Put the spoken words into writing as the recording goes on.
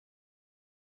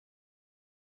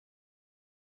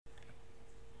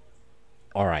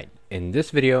Alright, in this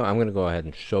video I'm going to go ahead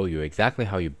and show you exactly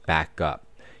how you back up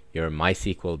your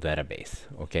MySQL database,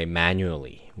 okay,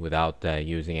 manually without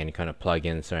using any kind of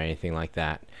plugins or anything like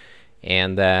that.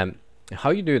 And how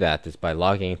you do that is by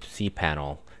logging into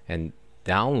cPanel and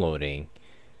downloading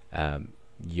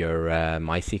your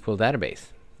MySQL database,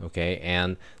 okay.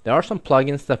 And there are some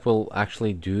plugins that will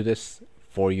actually do this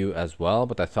for you as well,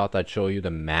 but I thought I'd show you the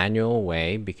manual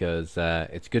way because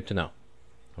it's good to know,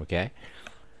 okay.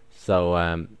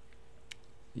 So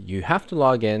you have to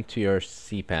log into your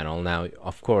cPanel. Now,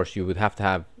 of course, you would have to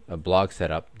have a blog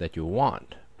setup that you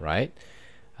want, right?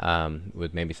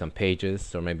 With maybe some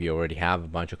pages, or maybe you already have a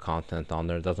bunch of content on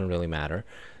there. It doesn't really matter.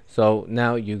 So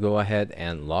now you go ahead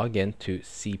and log into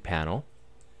cPanel,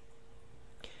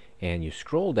 and you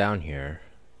scroll down here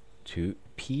to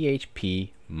PHP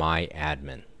My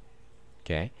Admin.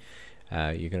 Okay,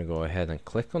 you're gonna go ahead and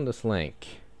click on this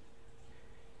link.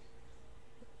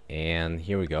 And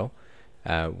here we go.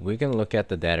 We're going to look at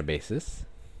the databases.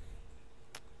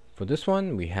 For this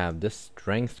one, we have this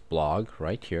strengths blog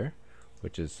right here,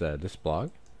 which is this blog,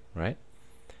 right?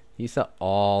 These are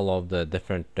all of the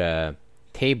different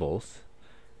tables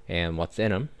and what's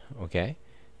in them, okay?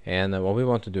 And what we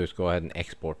want to do is go ahead and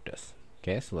export this.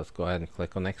 Okay, so let's go ahead and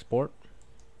click on export.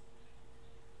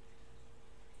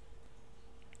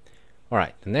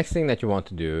 Alright, the next thing that you want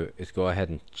to do is go ahead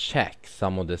and check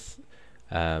some of this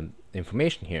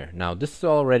information here. Now this is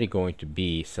already going to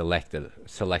be selected,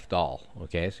 select all,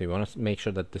 okay, so you want to make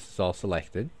sure that this is all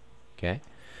selected, okay.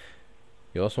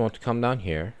 You also want to come down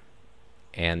here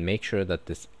and make sure that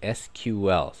this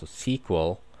SQL, so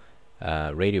SQL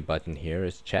radio button here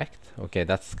is checked, okay.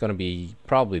 That's going to be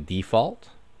probably default,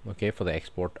 okay, for the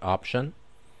export option.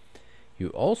 You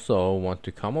also want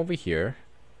to come over here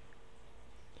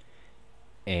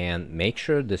and make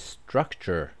sure the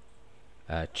structure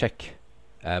check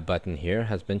button here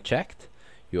has been checked.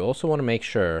 You also want to make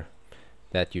sure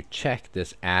that you check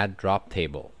this add drop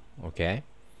table, okay.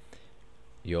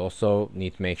 You also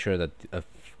need to make sure that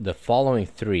the following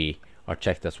three are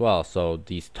checked as well. So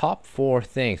these top four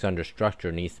things under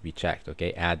structure needs to be checked,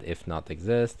 okay. Add if not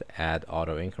exist, add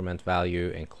auto increment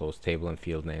value, and close table and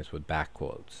field names with back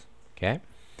quotes, okay.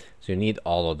 So you need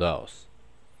all of those.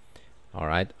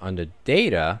 Alright, under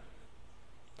data,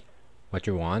 what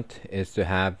you want is to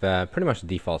have pretty much the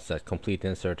default set: complete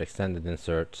insert, extended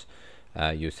inserts,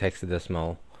 use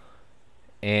hexadecimal,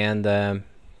 and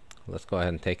let's go ahead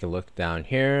and take a look down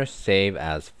here. Save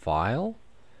as file.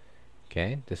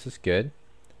 Okay, this is good,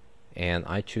 and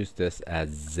I choose this as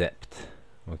zipped.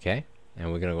 Okay,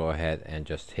 and we're gonna go ahead and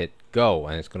just hit go,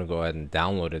 and it's gonna go ahead and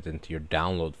download it into your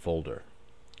download folder.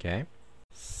 Okay,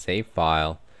 save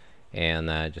file,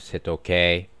 and just hit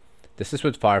OK. This is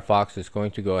with Firefox. It's going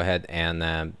to go ahead and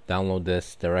download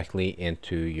this directly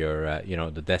into your,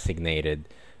 the designated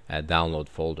download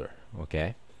folder.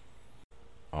 Okay.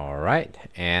 All right,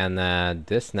 and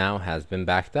this now has been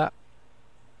backed up.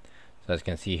 So as you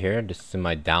can see here, this is in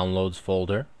my downloads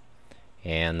folder,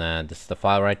 and this is the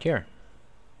file right here.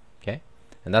 Okay,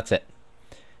 and that's it.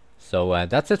 So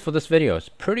that's it for this video. It's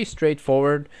pretty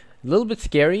straightforward. A little bit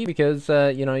scary because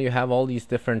you have all these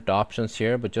different options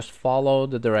here, but just follow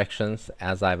the directions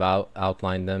as I've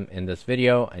outlined them in this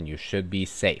video, and you should be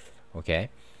safe. Okay,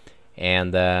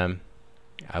 and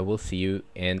I will see you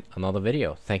in another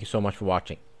video. Thank you so much for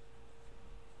watching.